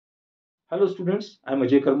Hello students, I am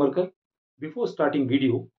Ajay Karmarkar. Before starting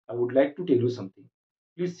video, I would like to tell you something.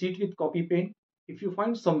 Please sit with copy pen. If you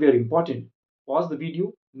find somewhere important, pause the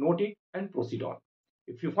video, note it and proceed on.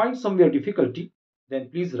 If you find somewhere difficulty, then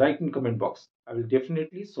please write in comment box. I will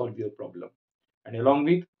definitely solve your problem. And along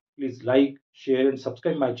with, please like, share and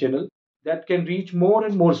subscribe my channel that can reach more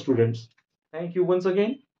and more students. Thank you once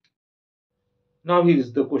again. Now here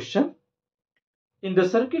is the question. In the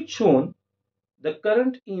circuit shown, the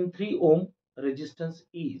current in 3 ohm resistance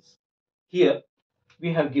is. Here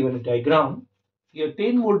we have given a diagram. Here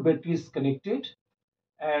 10 volt battery is connected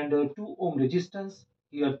and 2 ohm resistance.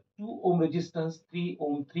 Here 2 ohm resistance, 3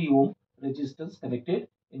 ohm resistance connected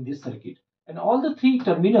in this circuit. And all the three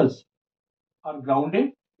terminals are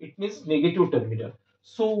grounded. It means negative terminal.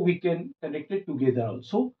 So we can connect it together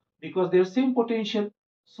also because they are same potential.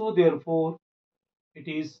 So therefore it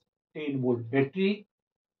is 10 volt battery,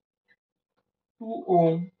 2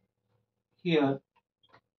 ohm here,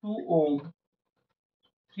 2 ohm,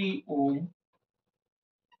 3 ohm,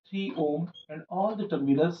 3 ohm and all the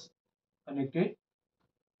terminals connected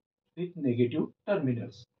with negative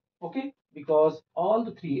terminals. Okay, because all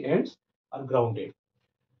the three ends are grounded.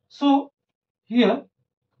 So here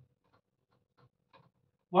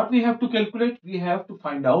what we have to calculate, we have to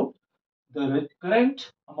find out the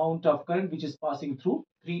current amount of current which is passing through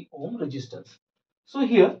 3 ohm resistance. So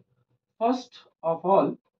here first of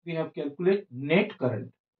all we have calculate net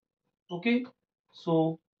current. Okay,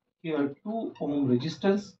 so here 2 ohm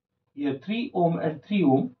resistance, here 3 ohm and 3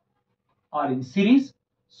 ohm are in series.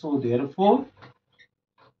 So therefore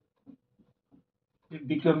it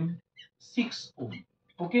become 6 ohm.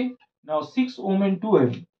 Okay, now 6 ohm and 2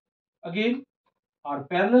 ohm again are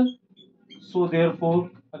parallel. So therefore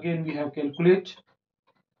again we have calculate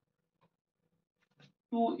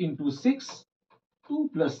 2 into 6, 2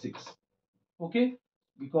 plus 6. Okay,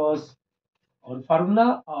 because our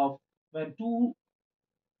formula of when two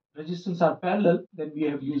resistance are parallel, then we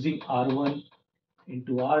have using R1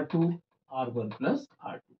 into R2, R1 plus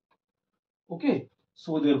R2. Okay,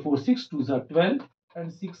 so therefore 6 2s are 12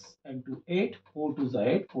 and 6 and 2 8, 4 2s are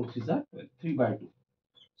 8, 4 3s are 12, 3 by 2.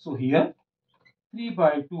 So here 3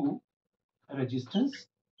 by 2 resistance,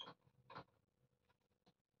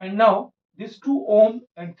 and now this 2 ohm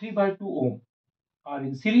and 3 by 2 ohm are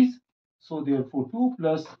in series. So therefore 2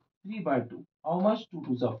 plus 3 by 2. How much? 2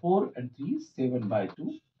 2s are 4 and 3 is 7 by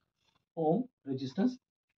 2 ohm resistance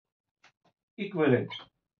equivalent.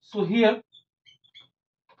 So here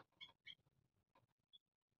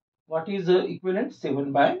what is equivalent?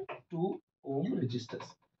 7 by 2 ohm resistance.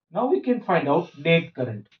 Now we can find out net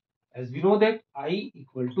current. As we know that I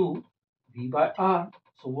equal to V by R.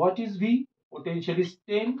 So what is V? Potential is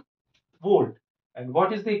 10 volt. And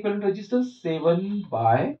what is the equivalent resistance? 7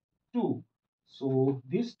 by 2. So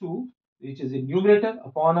this 2 which is in numerator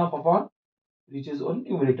upon of upon which is on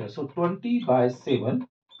numerator. So 20 by 7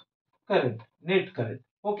 current, net current.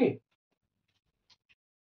 Okay.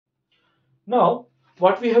 Now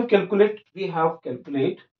what we have calculate? We have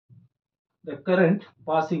calculate the current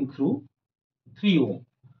passing through 3 ohm.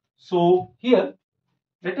 So here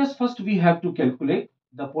let us first we have to calculate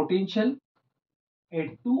the potential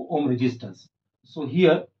at 2 ohm resistance. So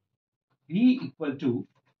here V equal to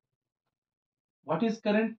what is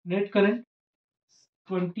current? Net current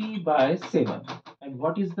 20 by 7. And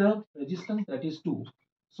what is the resistance? That is 2.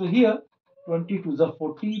 So here 20 to the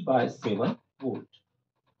 40 by 7 volt.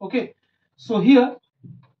 Okay. So here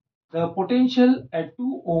the potential at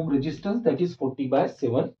 2 ohm resistance, that is 40 by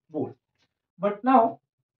 7 volt. But now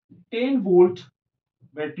 10 volt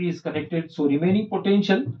battery is connected. So remaining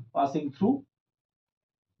potential passing through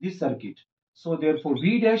this circuit. So therefore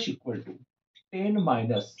V dash equal to 10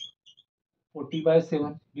 minus 40 by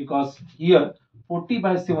 7, because here 40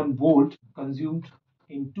 by 7 volt consumed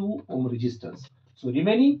in 2 ohm resistance. So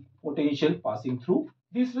remaining potential passing through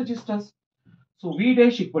this resistance. So V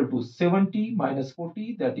dash equal to 70 minus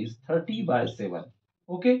 40, that is 30 by 7.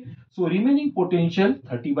 Okay. So remaining potential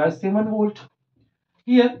 30 by 7 volt.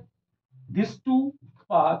 Here these two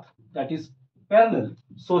path, that is parallel.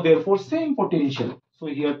 So therefore same potential. So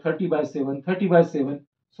here 30 by 7, 30 by 7.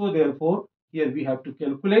 So therefore here we have to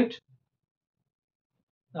calculate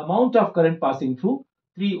the amount of current passing through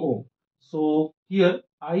 3 ohm. So here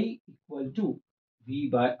I equal to V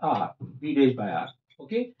by R, V dash by R.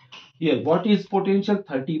 Okay. Here what is potential?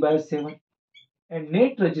 30 by 7. And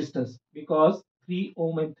net resistance, because 3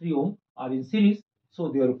 ohm and 3 ohm are in series.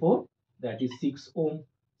 So therefore that is 6 ohm.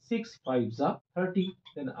 6 5s are 30.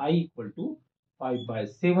 Then I equal to 5 by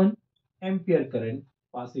 7 ampere current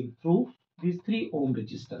passing through this 3 ohm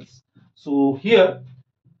resistance. So here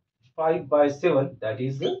 5 by 7, that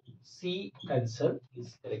is the C answer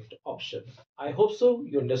is correct option. I hope so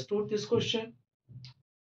you understood this question.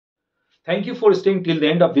 Thank you for staying till the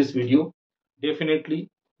end of this video. Definitely,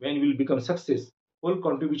 when you will become success, whole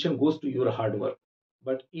contribution goes to your hard work.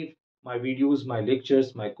 But if my videos, my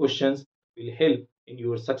lectures, my questions will help in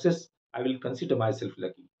your success, I will consider myself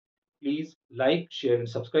lucky. Please like, share and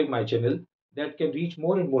subscribe my channel that can reach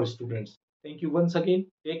more and more students. Thank you once again.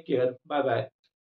 Take care. Bye bye.